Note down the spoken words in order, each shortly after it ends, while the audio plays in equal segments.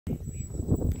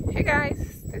Hey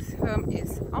guys, this home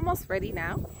is almost ready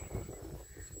now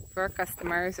for our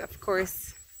customers. Of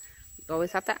course, we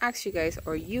always have to ask you guys,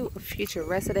 are you a future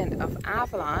resident of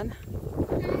Avalon?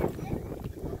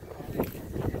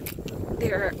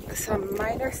 There are some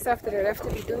minor stuff that are left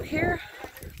to be done here,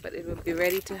 but it will be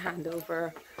ready to hand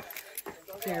over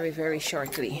very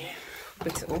shortly. But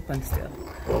it's open still.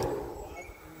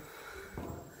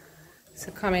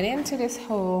 So coming into this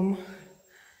home,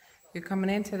 you're coming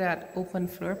into that open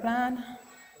floor plan.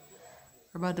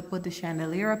 We're about to put the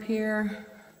chandelier up here.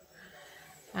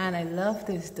 And I love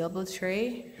this double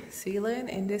tray ceiling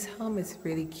in this home. It's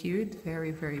really cute,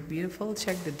 very beautiful.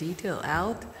 Check the detail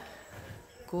out.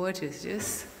 Gorgeous,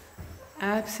 just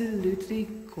absolutely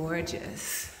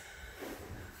gorgeous.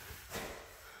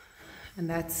 And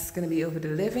that's gonna be over the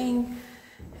living.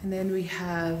 And then we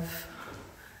have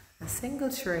a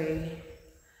single tray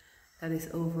that is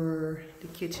over the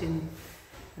kitchen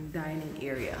and dining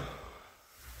area.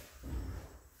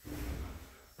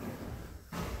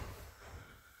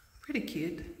 Pretty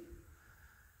cute.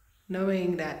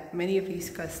 Knowing that many of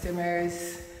these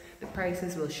customers, the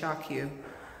prices will shock you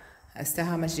as to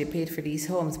how much they paid for these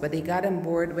homes, but they got on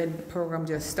board when the program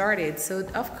just started, so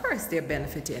of course they're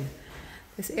benefiting.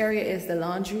 This area is the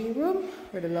laundry room,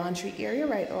 or the laundry area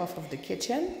right off of the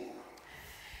kitchen.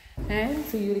 And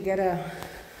for you to get a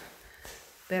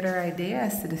better idea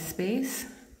as to the space,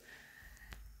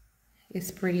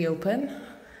 it's pretty open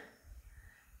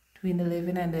between the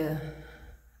living and the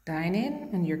dining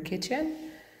and your kitchen.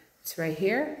 It's right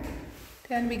here.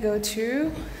 Then we go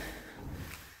to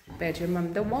bedroom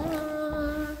number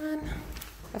 1.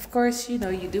 Of course, you know,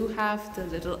 you do have the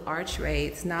little archway.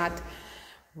 It's not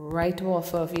right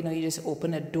off of, you know, you just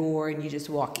open a door and you just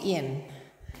walk in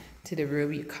to the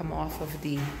room. You come off of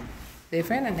the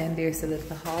living, and then there's a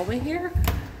little hallway here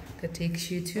that takes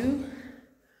you to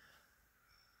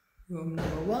room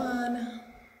number 1.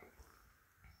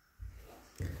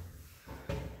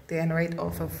 Then right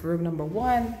off of room number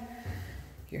 1,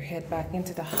 you head back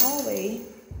into the hallway.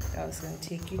 That was going to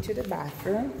take you to the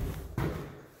bathroom.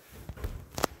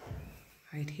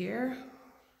 Right here.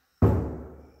 And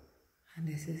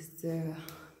this is the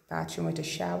bathroom with a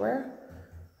shower.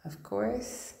 Of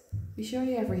course, we show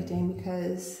you everything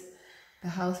because the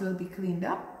house will be cleaned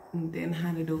up and then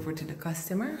handed over to the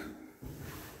customer.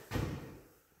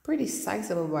 Pretty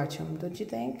sizable bathroom, don't you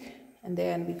think? And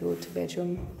then we go to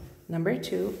bedroom number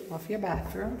 2 of your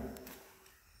bathroom.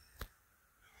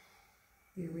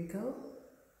 Here we go.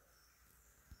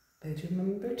 Bedroom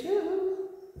number 2.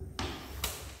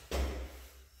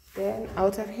 Then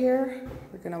out of here,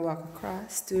 we're gonna walk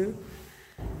across to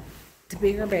the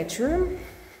bigger bedroom.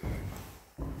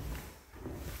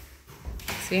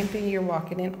 Same thing, you're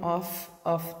walking in off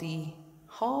of the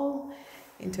hall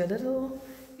into a little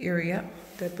area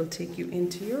that will take you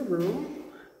into your room.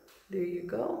 There you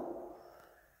go.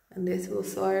 And this will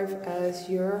serve as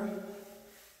your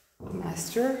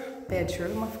master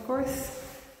bedroom, of course.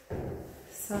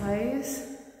 Size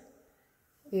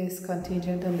is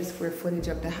contingent on the square footage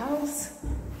of the house.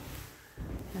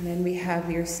 And then we have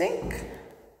your sink,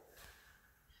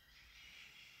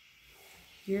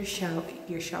 your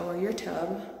shower, your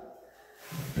tub.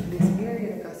 In this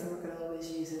area, the customer can always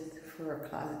use it for a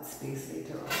closet space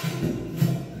later on.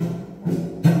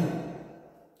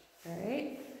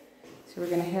 Alright, so we're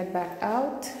gonna head back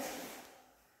out.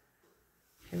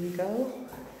 Here we go.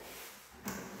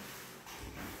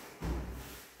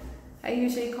 I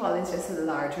usually call it just a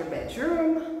larger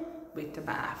bedroom with the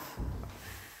bath.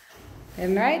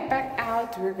 And right back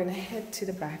out, we're gonna head to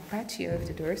the back patio if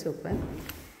the door is open.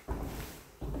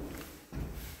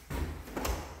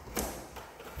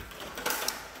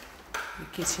 The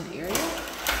kitchen area.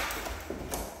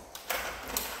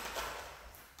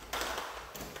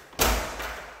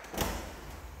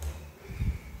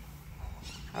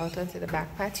 Out onto the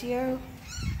back patio.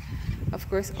 Of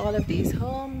course, all of these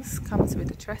homes comes with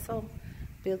a trestle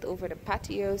built over the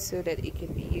patio so that it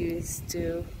can be used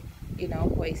to, you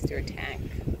know, hoist your tank.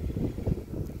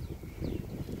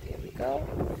 There we go.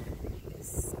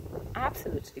 It's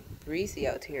absolutely breezy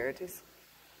out here. There's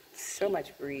so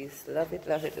much breeze. Love it,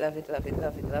 love it, love it, love it,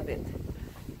 love it, love it.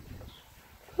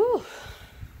 Whew.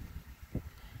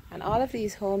 And all of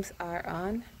these homes are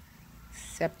on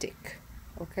septic,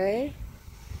 okay?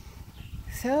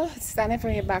 So, standing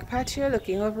from your back patio,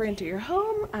 looking over into your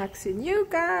home, asking you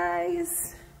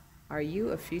guys, are you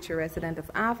a future resident of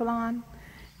Avalon?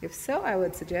 If so, I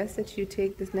would suggest that you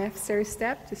take this necessary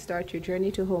step to start your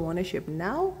journey to home ownership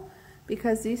now,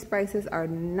 because these prices are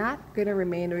not going to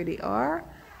remain where they are.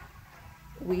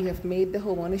 We have made the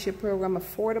home ownership program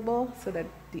affordable so that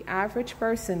the average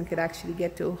person could actually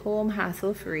get to a home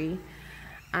hassle-free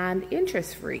and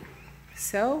interest-free.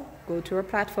 So go to our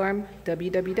platform,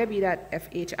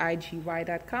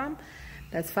 www.fhigy.com.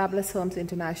 That's Fabulous Homes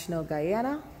International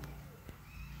Guyana.com,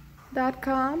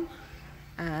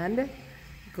 and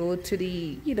go to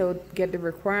the, get the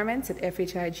requirements at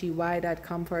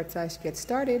fhigy.com/get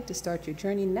started to start your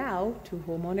journey now to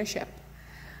home ownership.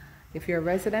 If you're a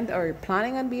resident or you're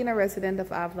planning on being a resident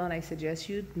of Avalon, I suggest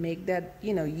you make that,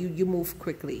 you move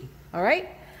quickly. All right?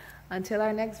 Until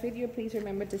our next video, please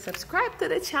remember to subscribe to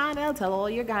the channel. Tell all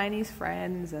your Guyanese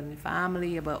friends and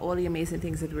family about all the amazing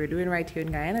things that we're doing right here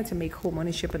in Guyana to make home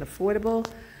ownership an affordable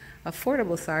for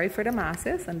the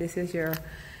masses. And this is your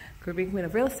Caribbean Queen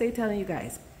of Real Estate telling you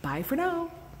guys, bye for now.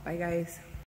 Bye, guys.